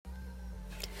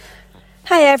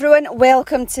Hi everyone,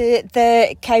 welcome to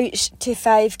the Couch to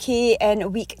 5k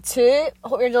in week 2.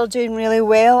 Hope you're all doing really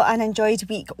well and enjoyed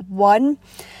week 1.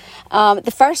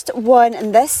 The first one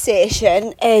in this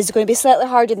session is going to be slightly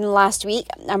harder than last week,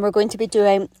 and we're going to be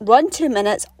doing run 2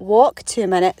 minutes, walk 2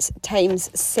 minutes times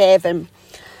 7.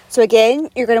 So again,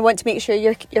 you're going to want to make sure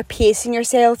you're pacing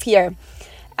yourself here.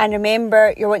 And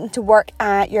remember, you're wanting to work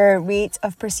at your rate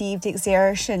of perceived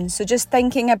exertion. So just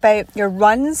thinking about your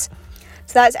runs.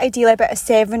 So that's ideally about a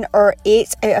 7 or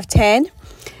 8 out of 10.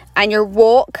 And your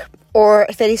walk or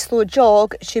a very slow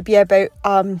jog should be about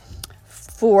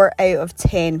 4 out of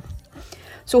 10.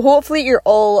 So hopefully you're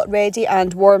all ready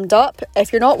and warmed up.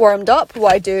 If you're not warmed up,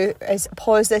 what I do is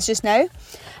pause this just now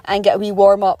and get a wee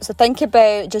warm up. So think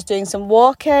about just doing some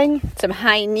walking, some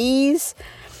high knees,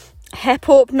 hip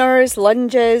openers,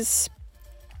 lunges,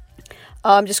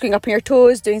 just going up on your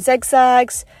toes, doing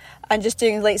zigzags, and just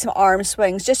doing like some arm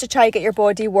swings just to try to get your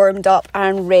body warmed up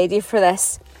and ready for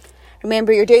this.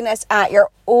 Remember, you're doing this at your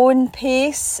own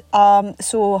pace,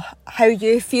 so how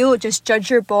you feel, just judge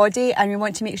your body, and we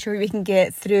want to make sure we can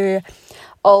get through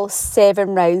all 7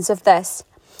 rounds of this.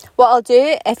 What I'll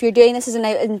do, if you're doing this as an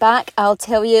out and back, I'll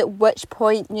tell you which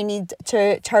point you need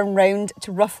to turn round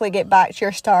to roughly get back to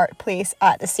your start place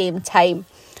at the same time.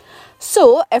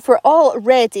 So, if we're all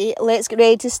ready, let's get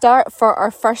ready to start for our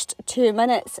first 2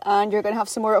 minutes, and you're going to have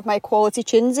some more of my quality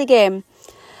tunes again.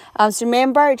 So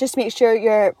remember, just make sure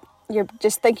you're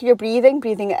just thinking you're breathing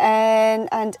in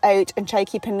and out, and try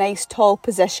to keep a nice tall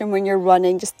position when you're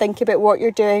running. Just think about what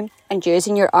you're doing and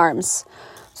using your arms.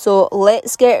 So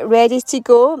let's get ready to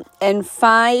go in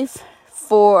 5,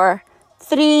 4,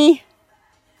 3.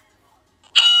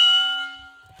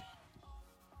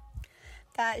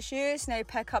 That's you. So now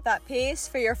pick up that pace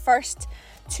for your first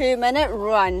 2 minute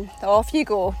run. Off you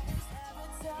go.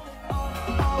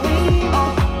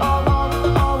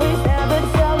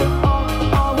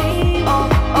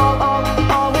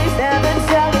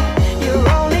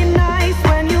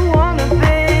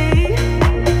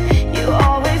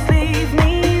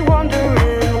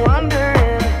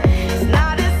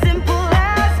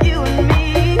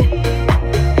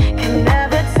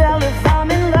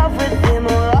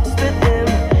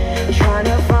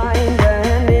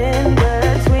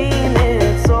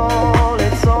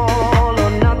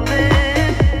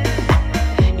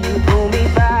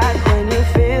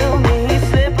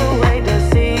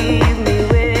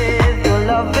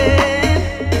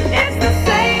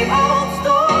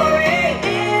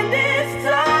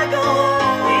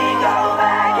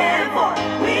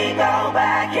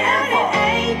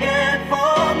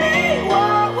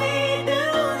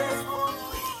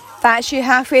 That's you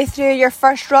halfway through your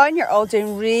first run. You're all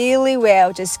doing really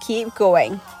well. Just keep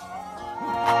going. We go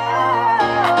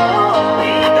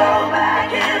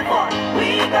back and forth.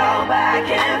 We go back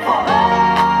and forth.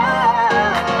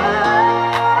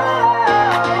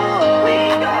 We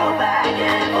go back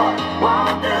and forth.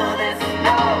 Won't do this,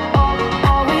 no.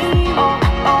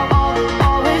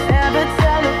 Always never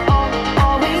tell it.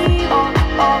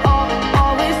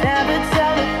 Always never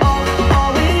tell it.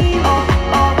 Always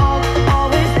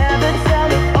never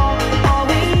tell it.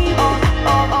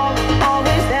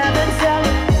 Always never tell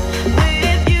it.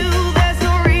 With you, there's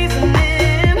no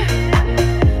reasoning.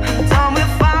 I'm done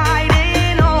with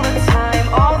fighting all the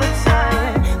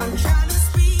time. I'm trying to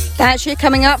speak. That's you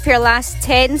coming up for your last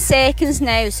 10 seconds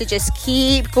now. So just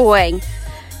keep going.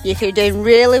 You're doing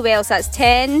really well. So that's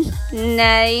 10,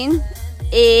 9,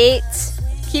 8.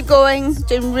 Keep going.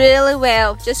 Doing really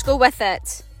well. Just go with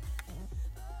it.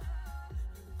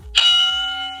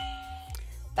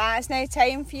 That's now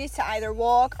time for you to either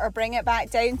walk or bring it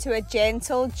back down to a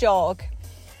gentle jog.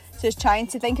 Just trying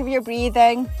to think of your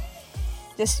breathing.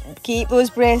 Just keep those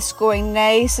breaths going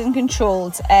nice and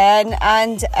controlled, in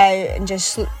and out, and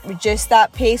just reduce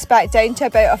that pace back down to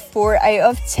about a 4 out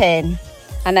of 10.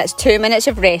 And that's 2 minutes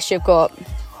of rest you've got.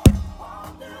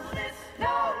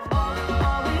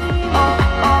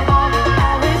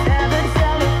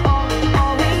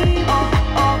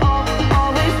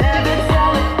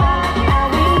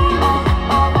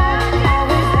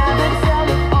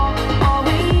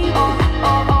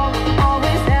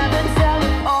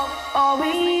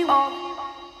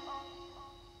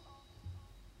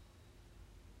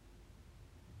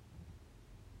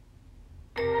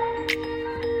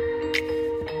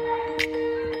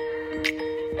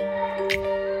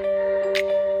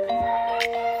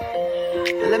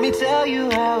 Let me tell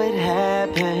you how it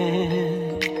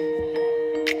happened.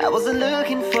 I wasn't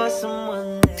looking for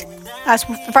someone. That's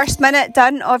the first minute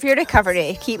done of your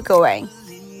recovery. Keep going.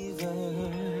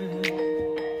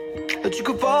 But you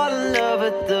could fall in love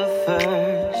at the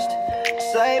first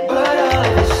sight. But all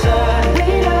of a sudden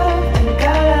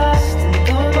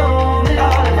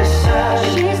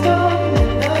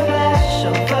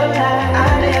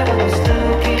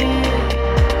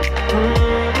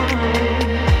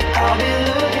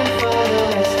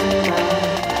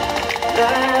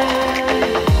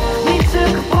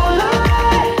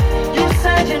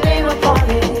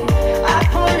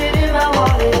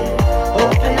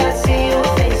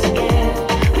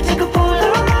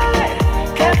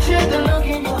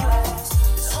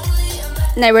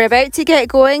Now we're about to get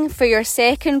going for your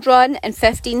second run in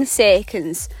 15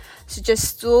 seconds. So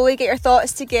just slowly get your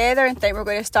thoughts together and think we're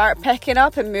going to start picking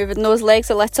up and moving those legs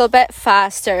a little bit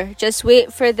faster. Just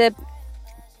wait for the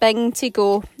bing to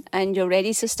go and you're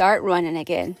ready to start running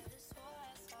again.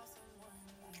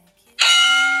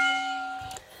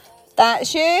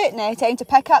 That's you. Now time to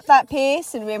pick up that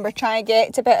pace and remember try and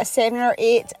get to about a 7 or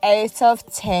 8 out of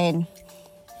 10.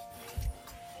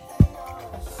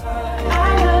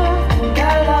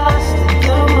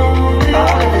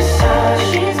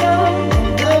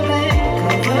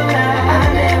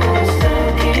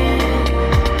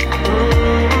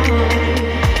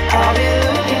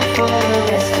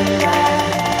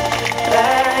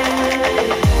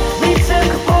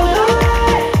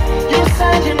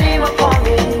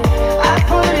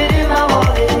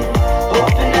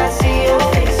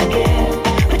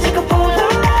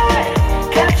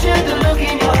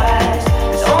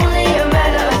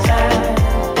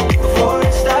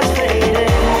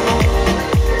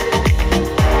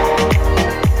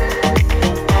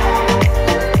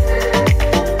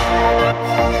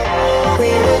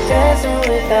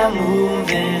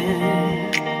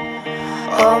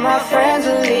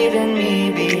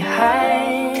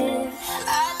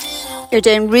 You're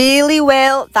doing really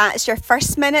well. That's your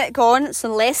first minute gone.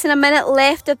 So less than a minute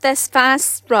left of this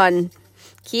fast run.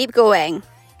 Keep going.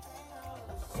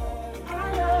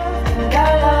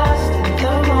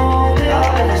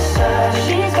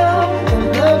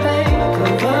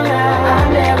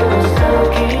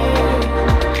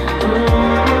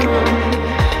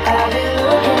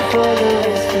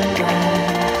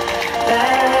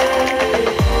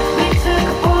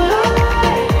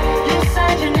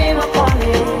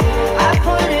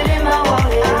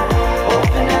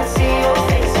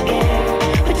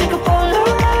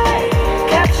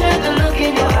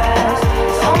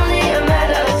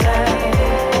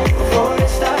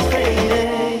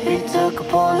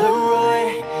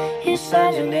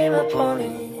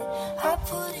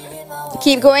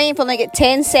 Keep going, you've only got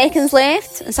 10 seconds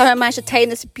left and somehow managed to time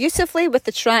this beautifully with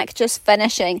the track just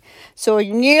finishing. So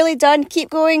you're nearly done,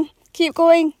 keep going,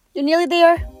 you're nearly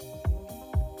there.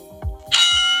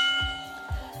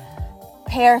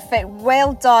 Perfect,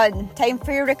 well done. Time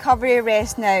for your recovery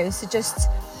rest now. So just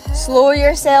slow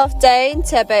yourself down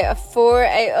to about a 4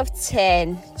 out of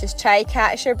 10. Just try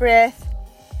catch your breath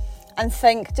and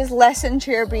think, just listen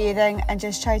to your breathing and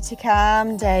just try to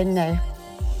calm down now.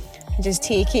 And just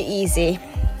take it easy.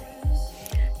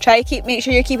 Make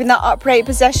sure you're keeping that upright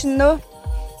position though.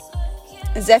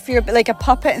 As if you're like a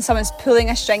puppet and someone's pulling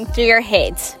a string through your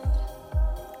head.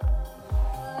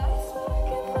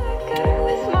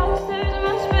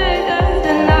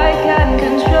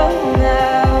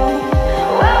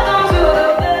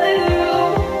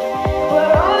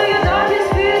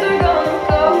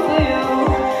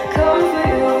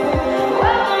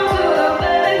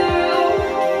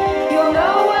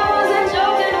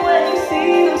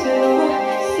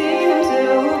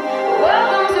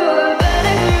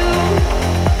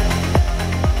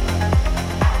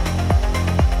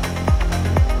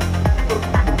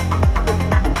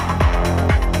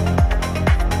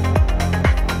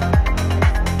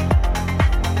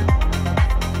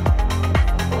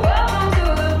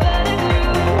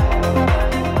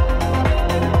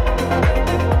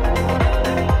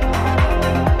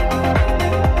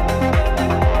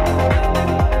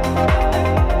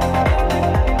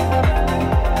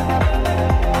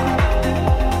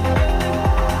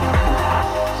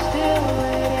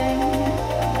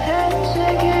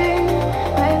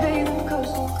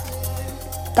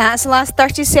 That's the last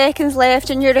 30 seconds left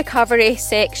in your recovery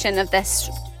section of this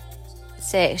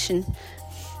section.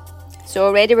 So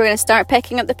already we're going to start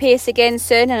picking up the pace again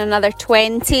soon in another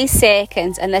 20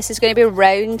 seconds. And this is going to be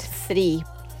round 3.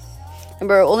 And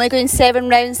we're only going 7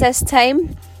 rounds this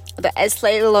time, but it is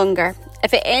slightly longer.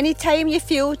 If at any time you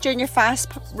feel during your fast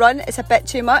run it's a bit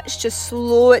too much, just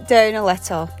slow it down a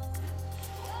little.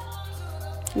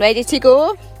 Ready to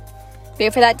go?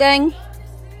 Wait for that ding.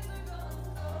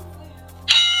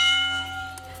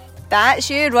 That's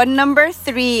you, run number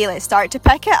 3. Let's start to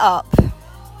pick it up.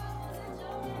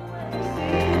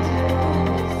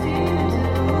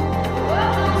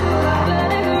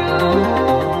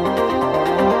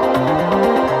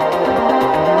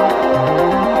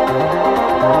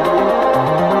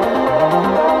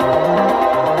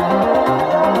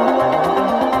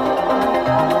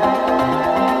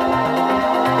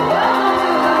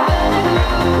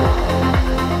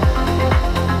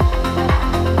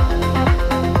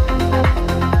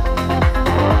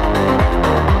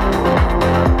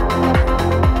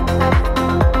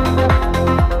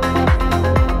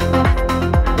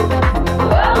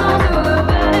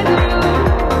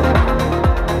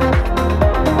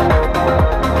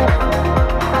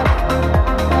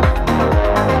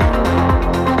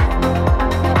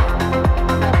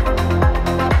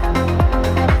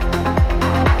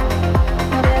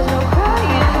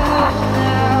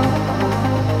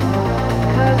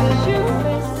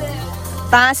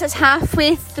 That's us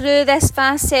halfway through this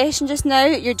fast session just now.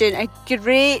 You're doing a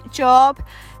great job.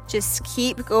 Just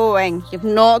keep going. You've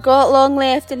not got long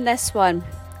left in this one.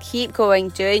 Keep going,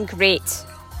 doing great.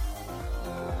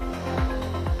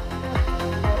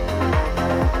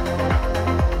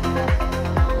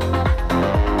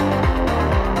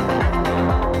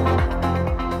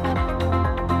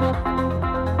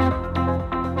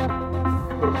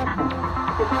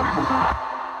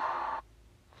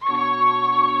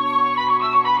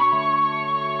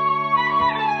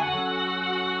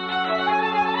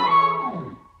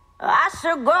 I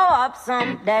should grow up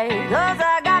someday, 'cause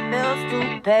I got bills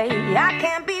to pay. I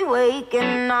can't be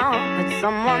waking up at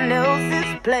someone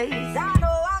else's place. I know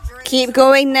I'll drink. Keep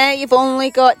going now. You've only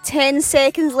got 10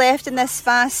 seconds left in this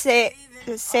fast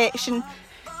section.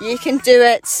 You can do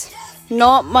it.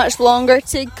 Not much longer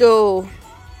to go.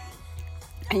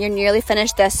 And you're nearly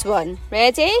finished this one.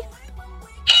 Ready?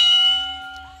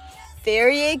 There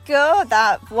you go.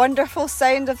 That wonderful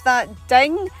sound of that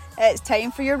ding. It's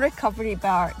time for your recovery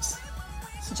bars.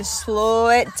 So just slow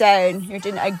it down. You're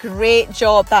doing a great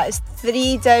job. That is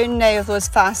 3 down now of those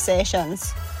fast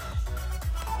sessions.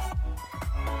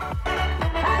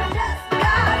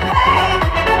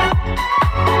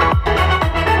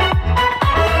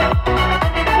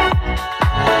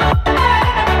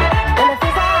 Well, it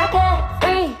feels like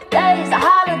every day's a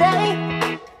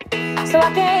holiday, so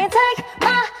I can't take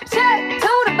my shirt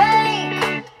to the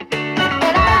bank.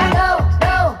 And I know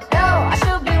I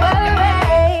should be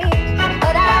worried,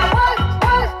 but I work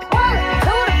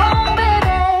to the bone,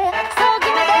 baby. So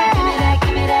give me that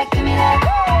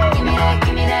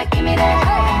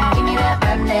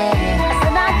money. I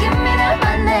said, now give me that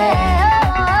money.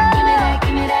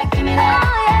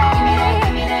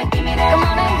 Come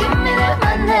on and give me that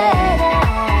money.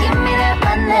 Give me that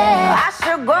money. I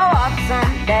should grow up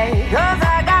someday, 'cause I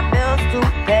got bills to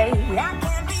pay. I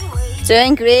can't be waiting.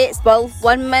 Doing great. Well,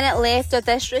 1 minute left of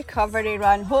this recovery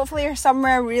run. Hopefully you're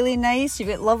somewhere really nice. You've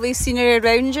got lovely scenery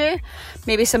around you.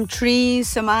 Maybe some trees,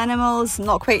 some animals. I'm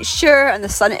not quite sure. And the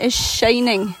sun is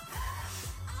shining.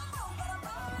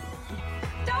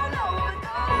 Don't know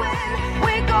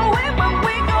we're going when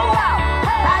we go out.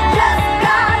 I just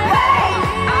got paid.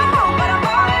 I know, but I'm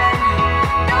going.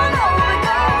 Don't know we're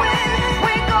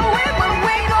going when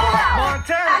we go out. I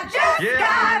just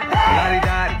got paid.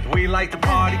 Lottie-dottie, we like to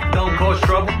party. Don't cause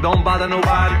trouble, don't bother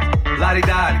nobody.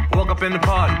 Lottie-dottie, walk up in the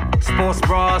party. Sports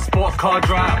bra, sports car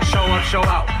drive. Show up, show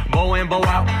out. Bow in, bow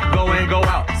out. Go in, go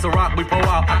out. So rock, we pull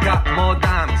out. I got more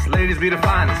diamonds. Ladies be the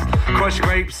finest. Crush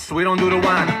grapes, we don't do the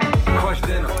wine. Crush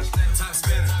dinner.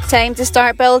 Time to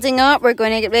start building up. We're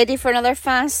going to get ready for another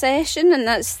fast session, and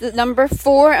that's the number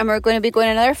 4, and we're going to be going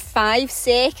another 5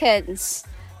 seconds.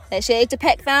 Let's ready to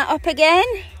pick that up again.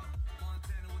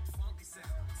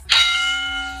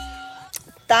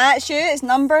 That's you. It's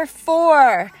number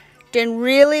 4. Doing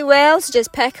really well, so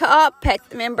just pick it up. Pick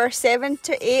the number 7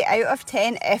 to 8 out of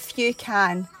 10 if you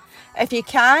can. If you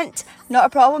can't, not a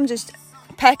problem. Just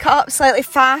pick up slightly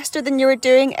faster than you were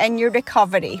doing in your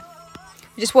recovery.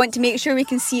 We just want to make sure we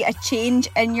can see a change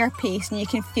in your pace and you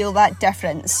can feel that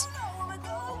difference.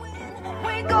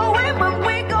 We going when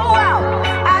we go out.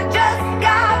 I just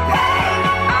got paid.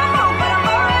 I know, but I'm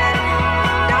going.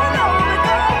 Don't know we're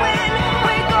going.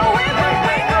 We going when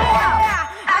we go out.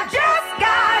 I just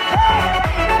got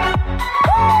paid.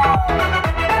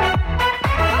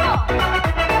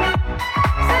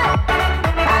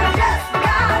 I just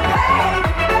got paid.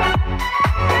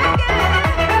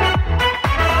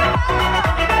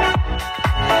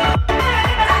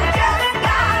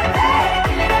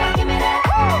 Give me that.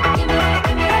 Give me that. Give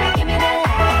me that. Give me that. Give me that.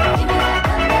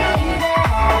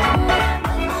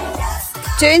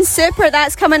 Doing super.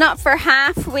 That's coming up for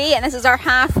halfway, and this is our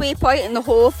halfway point in the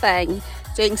whole thing.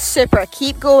 Doing super.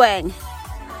 Keep going.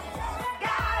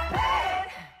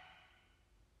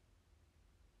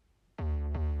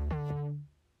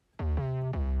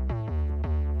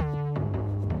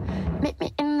 Meet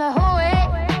me in the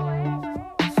hallway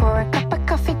for a cup of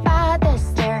coffee by the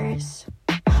stairs.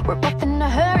 We're both in a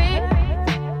hurry.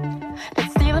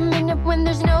 Let's steal a minute when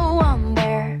there's no one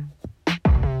there.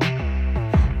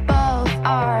 Both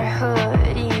our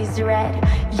hoodies red.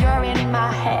 You're in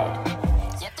my head.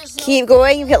 Keep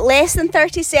going. You've got less than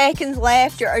 30 seconds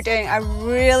left. You're doing a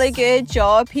really good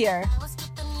job here.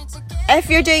 If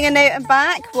you're doing an out and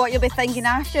back, what you'll be thinking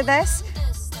after this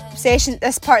session,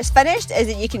 this part's finished, is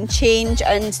that you can change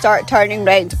and start turning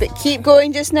round. But keep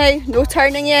going just now. No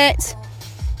turning yet.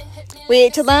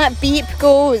 Wait till that beep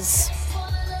goes.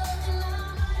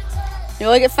 You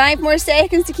only got 5 more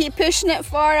seconds to keep pushing it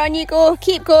far. On you go.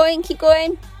 Keep going. Keep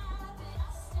going.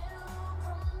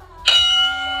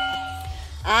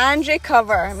 and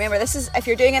recover. Remember, this is, if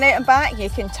you're doing an out and back, you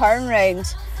can turn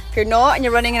round. If you're not and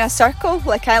you're running in a circle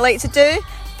like I like to do,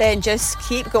 then just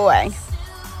keep going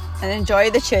and enjoy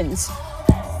the tunes.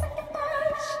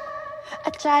 I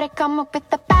try to come up with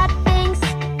the bad things.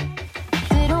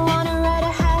 Didn't wanna write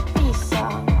a happy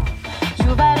song.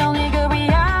 You've had only good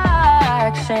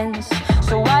reactions,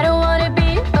 so I don't wanna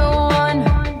be the one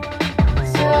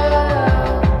to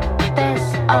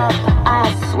this up.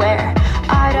 I swear,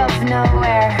 out of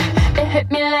nowhere, it hit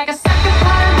me like a sucker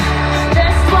punch.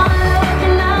 Just one look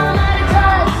and I'm out of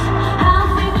touch. I'm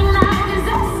freaking out 'cause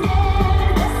I'm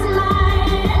scared this might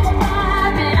end,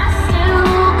 but I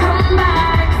still come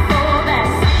back for that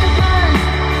sucker punch.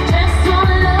 Just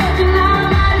one look and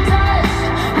I'm out of touch.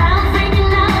 I'm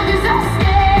freaking out 'cause I'm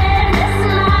scared this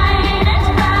might end,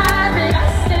 but I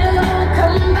still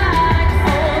come back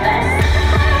for that sucker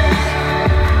punch.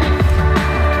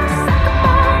 Sucker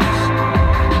punch.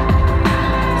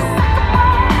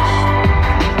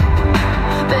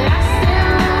 But I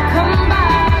still come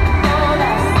back for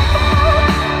that sucker punch.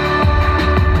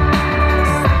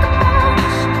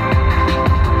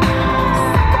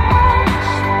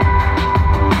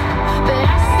 But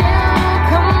I still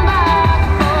come back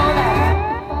for that.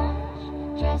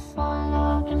 Just one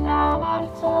look and now I'm out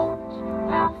of touch.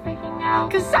 Now I'm freaking out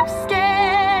 'cause I'm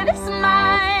scared this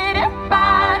might end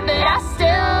bad, but I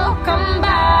still come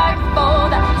back for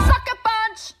that sucker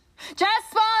punch. Just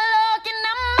one look and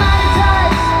I'm out of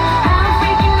touch. I'm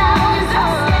freaking out 'cause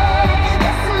I'm scared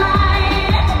this might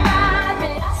end bad,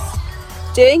 but I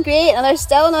still. Doing great, and there's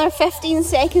still another 15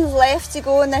 seconds left to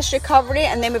go in this recovery,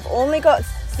 and then we've only got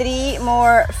 3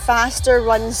 more faster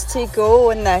runs to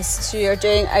go in this, so you're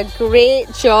doing a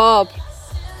great job.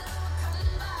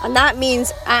 And that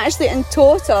means actually in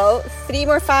total 3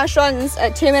 more fast runs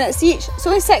at 2 minutes each. It's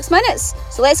only 6 minutes,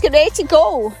 so let's get ready to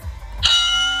go.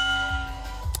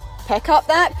 Pick up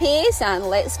that pace and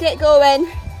let's get going.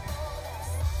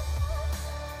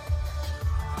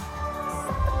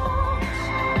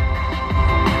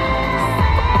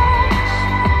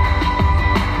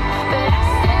 But I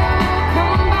still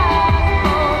come back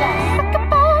for that sucker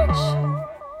punch.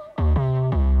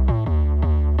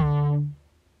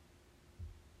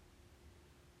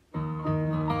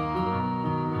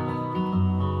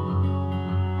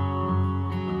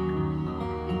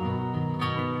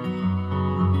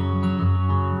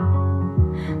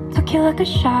 Took you like a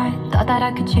shot. Thought that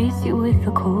I could chase you with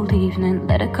a cold evening.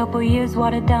 Let a couple years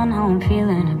water down how I'm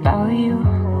feeling about you.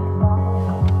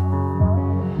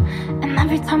 And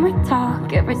every time we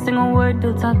talk, every single word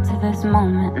builds up to this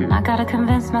moment. And I gotta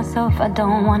convince myself I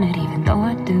don't want it, even though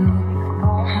I do.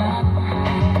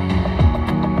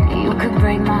 You could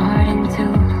break my heart in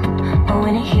two, but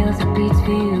when it heals, it beats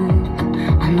for you.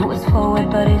 I know it's forward,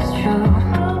 but it's true.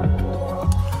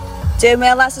 Doing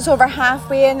well, that's us over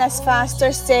halfway in this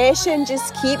faster session.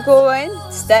 Just keep going,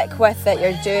 stick with it.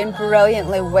 You're doing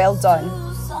brilliantly, well done.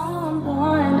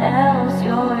 Someone else,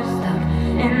 you're stuck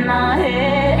in my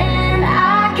head, and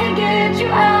I can get you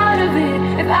out of it.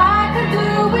 If I could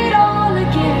do it all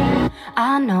again,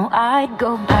 I know I'd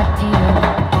go back to you.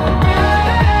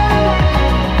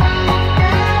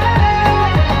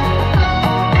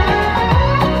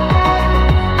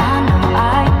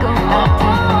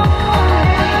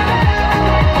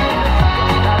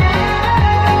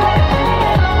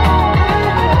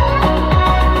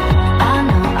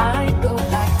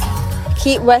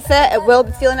 Keep with it. It will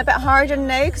be feeling a bit harder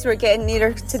now because we're getting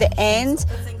nearer to the end,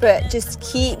 but just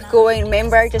keep going.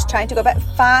 Remember, just trying to go a bit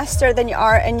faster than you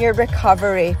are in your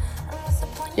recovery.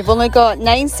 You've only got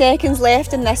 9 seconds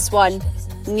left in this one.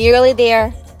 Nearly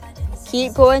there.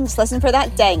 Keep going. Just listen for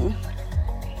that ding.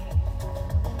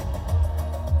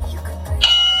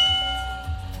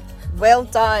 Well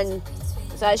done.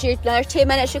 So that's your another 2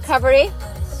 minutes recovery.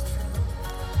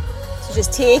 So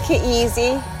just take it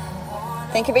easy.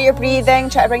 Think about your breathing,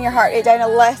 try to bring your heart rate down a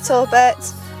little bit.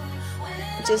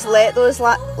 Just let those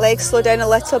legs slow down a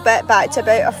little bit, back to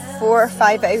about a 4 or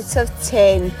 5 out of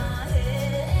 10.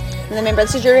 And remember,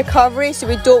 this is your recovery, so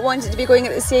we don't want it to be going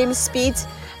at the same speed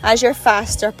as your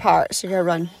faster parts of your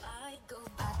run.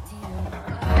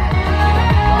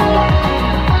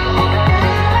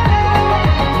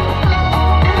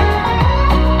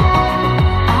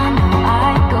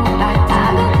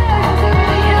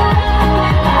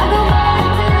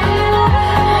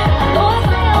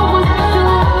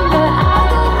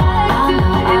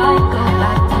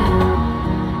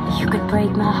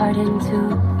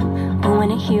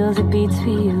 It beats for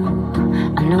you.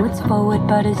 I know it's forward,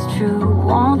 but it's true.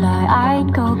 Won't lie,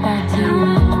 I'd go back to you.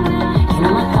 You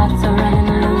know my thoughts are running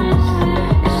loose.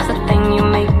 It's just a thing you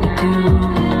make me do.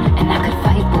 And I could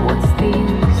fight, but what's the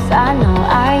use?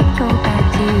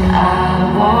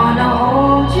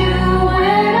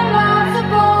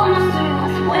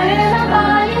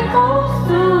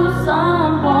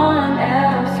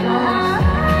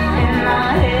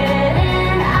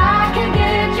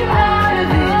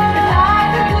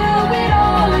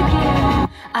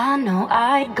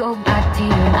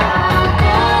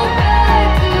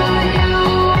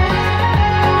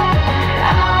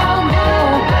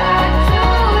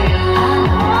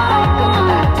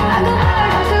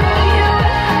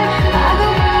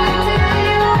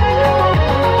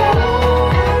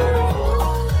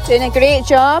 Doing a great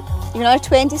job. You've another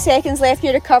 20 seconds left in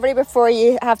your recovery before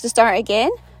you have to start again.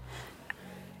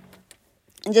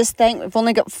 And just think, we've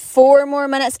only got 4 more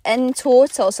minutes in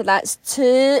total, so that's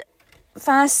 2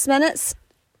 fast minutes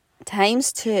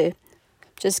times 2.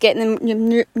 Just getting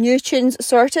the new tunes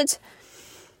sorted.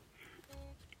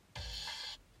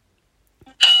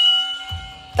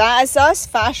 That is us,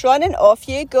 fast running, off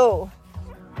you go.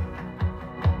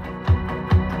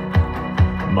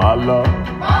 My love,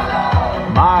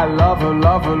 my lover,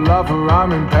 lover, lover,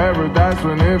 I'm in paradise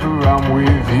whenever I'm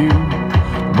with you.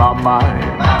 My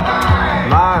mind,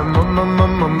 my,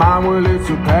 well, it's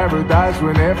a paradise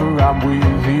whenever I'm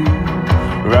with you.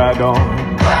 Ride on,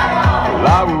 well,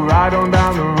 I will ride on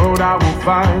down the road, I will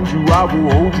find you, I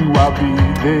will hold you, I'll be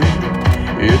there.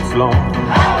 It's long,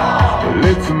 well,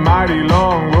 it's a mighty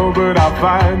long road, but I'll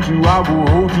find you, I will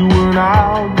hold you, and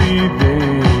I'll be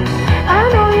there.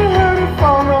 I know you heard it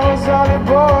from those other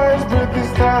boys, but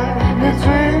this time it's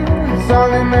real, it's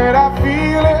something that I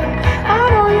feel it. I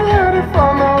know you heard it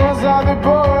from those other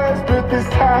boys, but this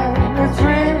time it's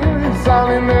real, it's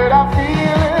something that I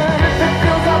feel it. If it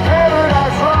feels like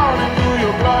paradise running through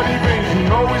your bloody veins, you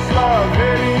know it's love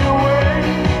heading your way.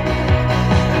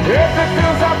 If it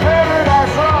feels like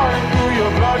paradise running through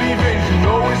your bloody veins, you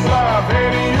know it's love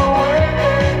heading your way.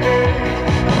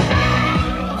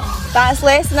 That's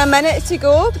less than a minute to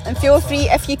go, and feel free,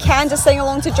 if you can, to sing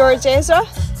along to George Ezra,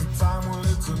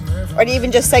 or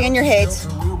even just sing in your head.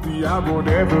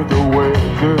 Whatever the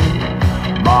weather,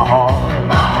 my heart,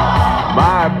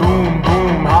 my boom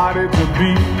boom heart, it's a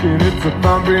beat and it's a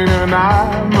thumping and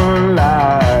I'm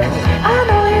alive. I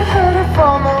know you heard it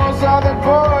from those other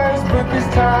boys, but this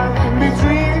time it's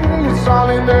real, it's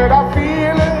something that I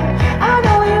feel it. I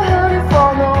know you heard it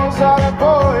from those other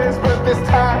boys, but this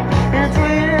time it's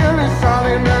real, it's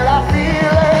something that I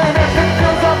feel it. If it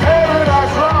feels like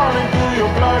paradise running through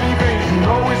your bloody veins, you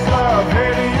know it's love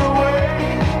heading your way.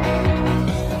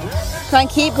 Come on,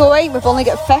 keep going. We've only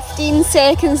got 15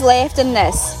 seconds left in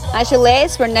this. Actually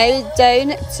less, we're now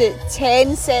down to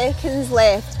 10 seconds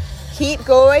left. Keep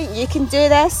going, you can do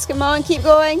this. Come on, keep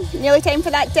going. Nearly time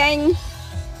for that ding.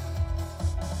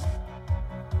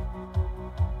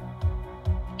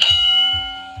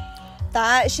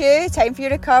 That's you, time for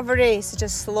your recovery. So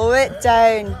just slow it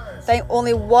down. I think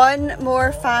only 1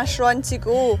 more fast run to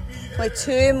go. Only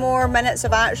 2 more minutes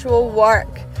of actual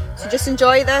work. So just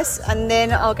enjoy this, and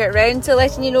then I'll get round to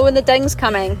letting you know when the ding's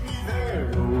coming.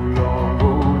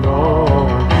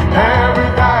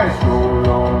 Paradise, go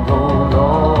long, go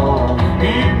long.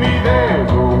 Meet me there,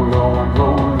 go long,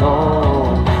 go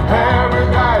long.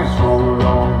 Paradise, go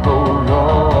long, go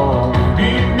long.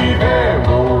 Meet me there,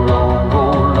 go long,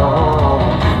 go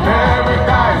long.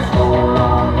 Paradise, go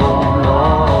long, go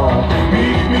long.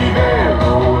 Meet me there,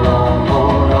 go long, go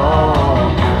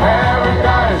long.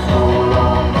 Paradise, go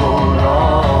long, go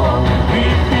long.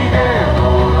 Meet me there, go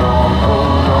long, go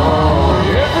long.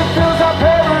 If it feels like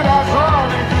paradise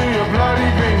running through your bloody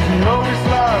veins, you know it's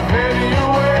love heading your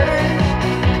way.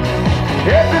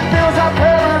 If it feels like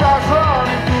paradise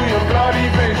running through your bloody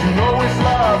veins, you know it's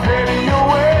love heading your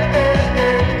way.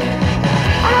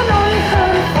 I know you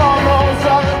heard it from those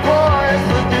other boys,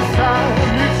 but this time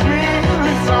it's real,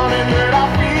 it's something that I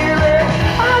feel it.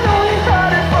 I know you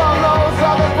heard it from those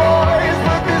other boys,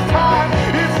 but this time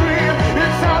it's real,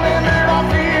 it's something that I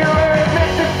feel it.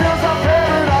 If it feels like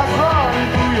paradise running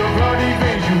through your bloody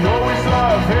veins, you know it's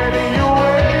love heading your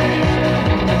way.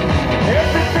 If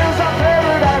it feels like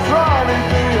paradise running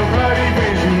through your bloody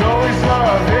veins, you know it's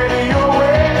love heading your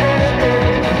way.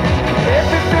 If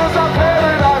it feels like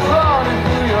paradise running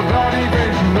through your bloody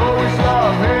veins, you know it's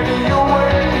love heading your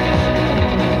way.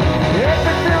 If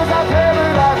it feels like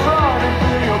paradise running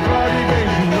through your bloody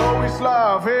veins, you know it's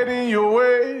love heading your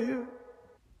way.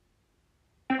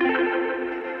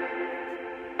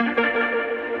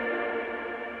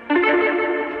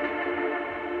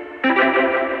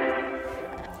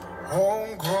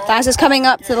 That's just coming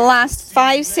up to the last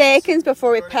 5 seconds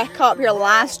before we pick up your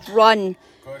last run.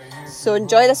 So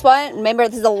enjoy this one. Remember,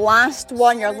 this is the last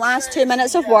one, your last 2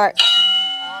 minutes of work.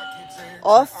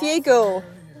 Off you go.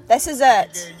 This is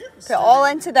it. Put all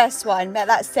into this one. Make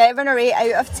that 7 or 8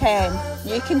 out of 10.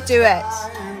 You can do it.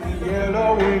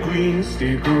 Yellow and green,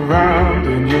 stick around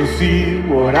and you'll see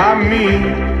what I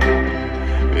mean.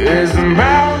 There's a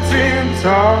mountain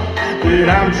top that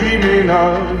I'm dreaming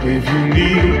of. If you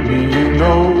need me, you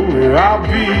know where I'll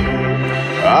be.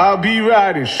 I'll be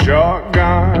riding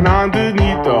shotgun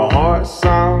underneath the hot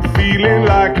sun, feeling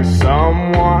like a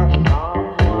someone.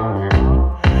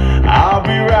 I'll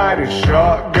be riding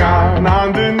shotgun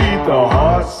underneath the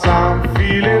hot sun,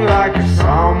 feeling like a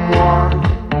someone.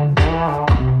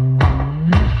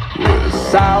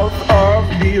 South of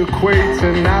the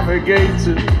equator,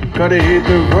 navigator, gotta hit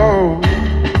the road,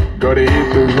 gotta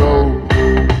hit the road.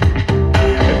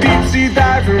 Deep sea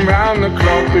diving round the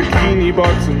clock, bikini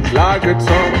bottoms, lager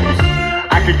tops.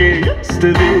 I could get used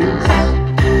to this.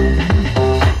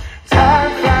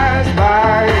 Time flies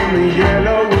by in the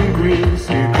yellow and green,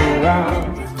 stick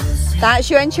around. That's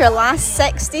you into your last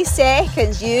 60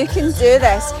 seconds. You can do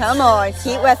this. Come on,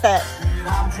 keep with it.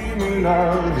 I'm dreaming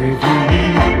of, if you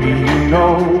need me, you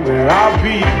know where I'll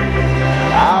be.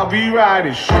 I'll be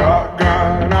riding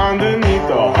shotgun underneath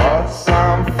the hot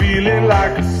sun, feeling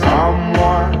like a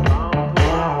someone.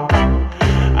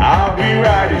 I'll be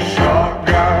riding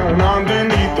shotgun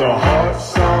underneath the hot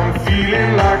sun,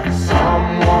 feeling like a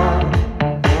someone.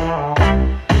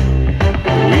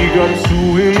 We got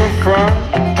two in the front,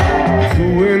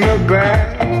 two in the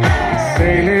back,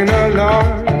 sailing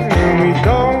along, and we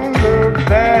don't look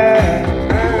back.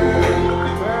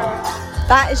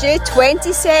 That is you.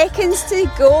 20 seconds to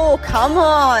go. Come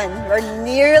on. We're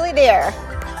nearly there.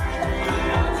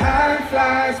 Time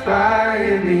flies by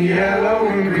in the yellow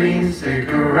and green. Stick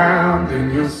around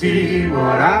and you'll see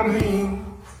what I mean.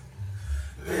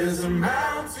 There's a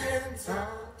mountain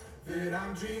top that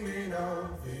I'm dreaming of.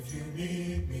 If you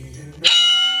need me, you know.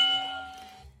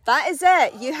 That is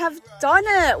it. You have done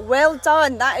it. Well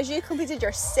done. That is you completed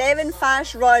your 7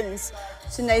 fast runs.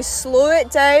 So now slow it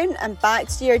down and back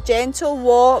to your gentle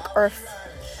walk, or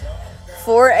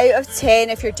 4 out of 10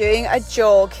 if you're doing a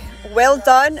jog. Well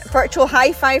done. Virtual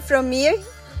high five from me,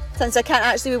 since I can't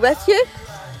actually be with you.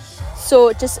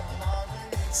 So just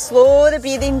slow the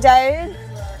breathing down.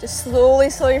 Just slowly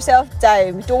slow yourself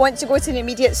down. We don't want to go to an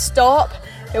immediate stop.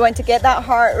 We want to get that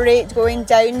heart rate going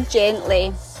down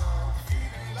gently.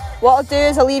 What I'll do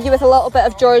is I'll leave you with a little bit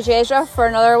of George Ezra for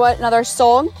another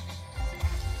song.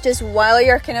 Just while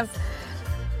you're kind of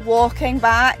walking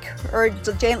back or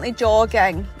gently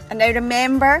jogging. And now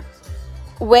remember,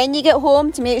 when you get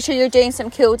home, to make sure you're doing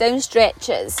some cool down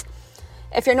stretches.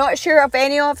 If you're not sure of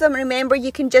any of them, remember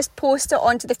you can just post it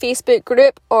onto the Facebook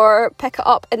group or pick it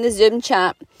up in the Zoom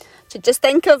chat. So just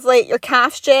think of like your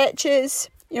calf stretches,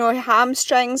 your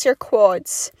hamstrings, your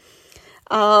quads.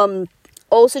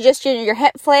 Also just your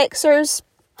hip flexors.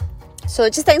 So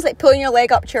just things like pulling your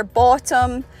leg up to your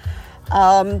bottom,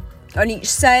 on each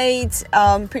side,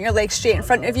 putting your legs straight in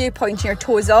front of you, pointing your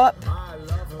toes up.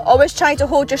 Always try to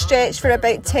hold your stretch for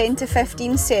about 10 to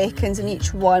 15 seconds in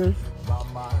each one.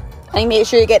 And make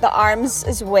sure you get the arms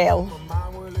as well.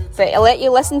 But I'll let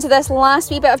you listen to this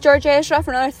last wee bit of George Ezra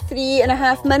for another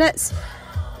 3.5 minutes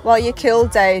while you cool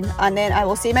down, and then I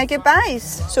will say my goodbyes.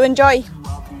 So enjoy.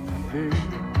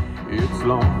 It's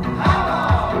long,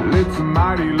 well, it's a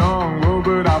mighty long road,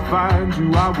 but I'll find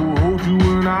you, I will hold you,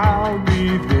 and I'll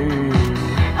be there.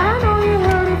 I know you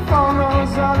heard it from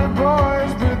those other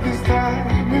boys, but this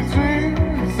time it's real,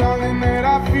 it's something that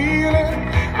I feel it.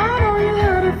 I know you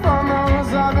heard it from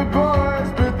those other boys,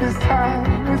 but this time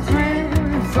it's real,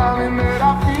 it's something that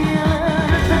I feel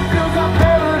it. If it feels like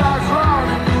paradise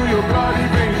running through your bloody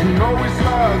veins, you know it's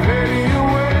love heading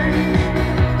away.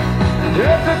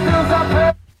 If it feels like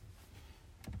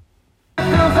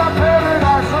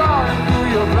paradise running through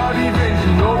your bloody veins,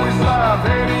 you know it's love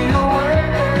heading your way.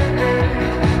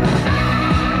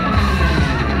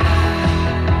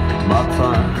 My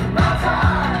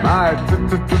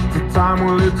time,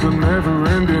 well, it's a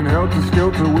never-ending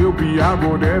helter-skelter. We'll be out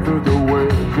whatever the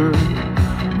weather.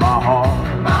 My heart,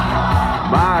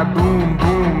 my boom,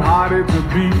 boom, heart, it's a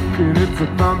beating, it's a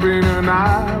thumping, and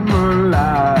I'm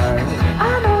alive.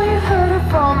 I know you heard it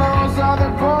from those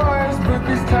other boys, but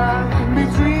this time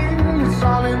it's real, it's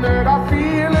something that I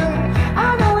feel it.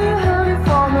 I know you heard it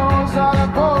from those other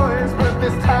boys, but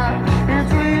this time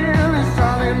it's real, it's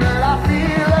something that I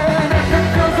feel it. If it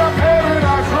feels like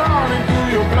paradise running through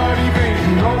your bloody veins,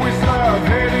 you know it's love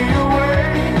heading your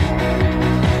way.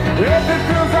 If it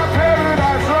feels like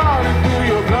paradise running through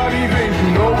your bloody veins, you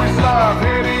know it's love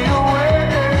heading your way.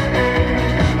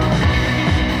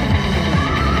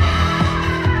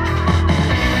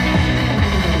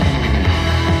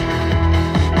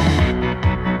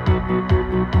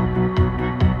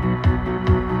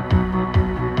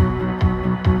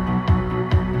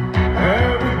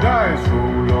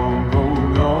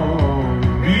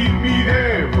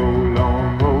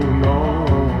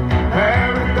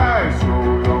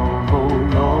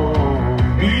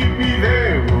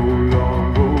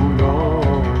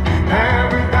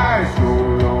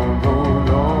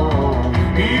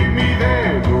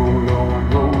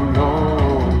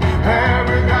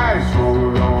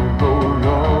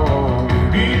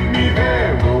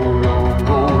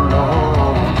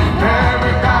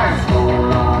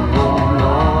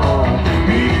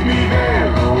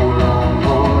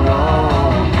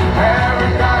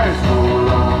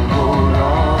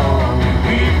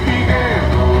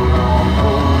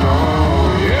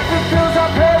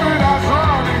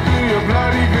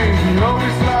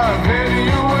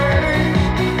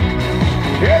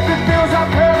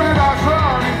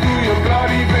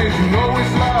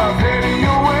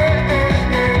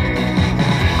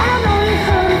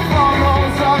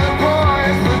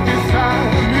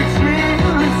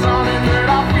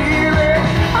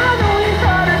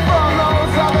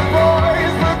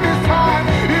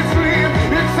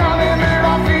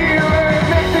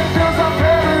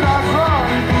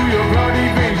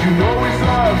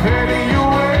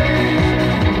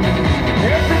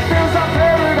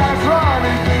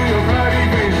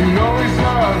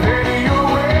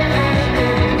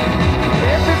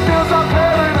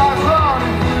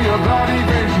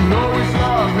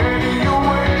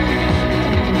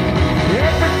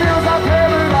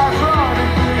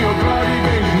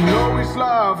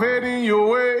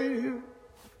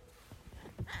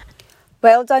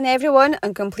 Well done everyone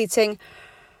on completing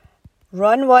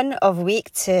run 1 of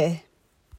week 2.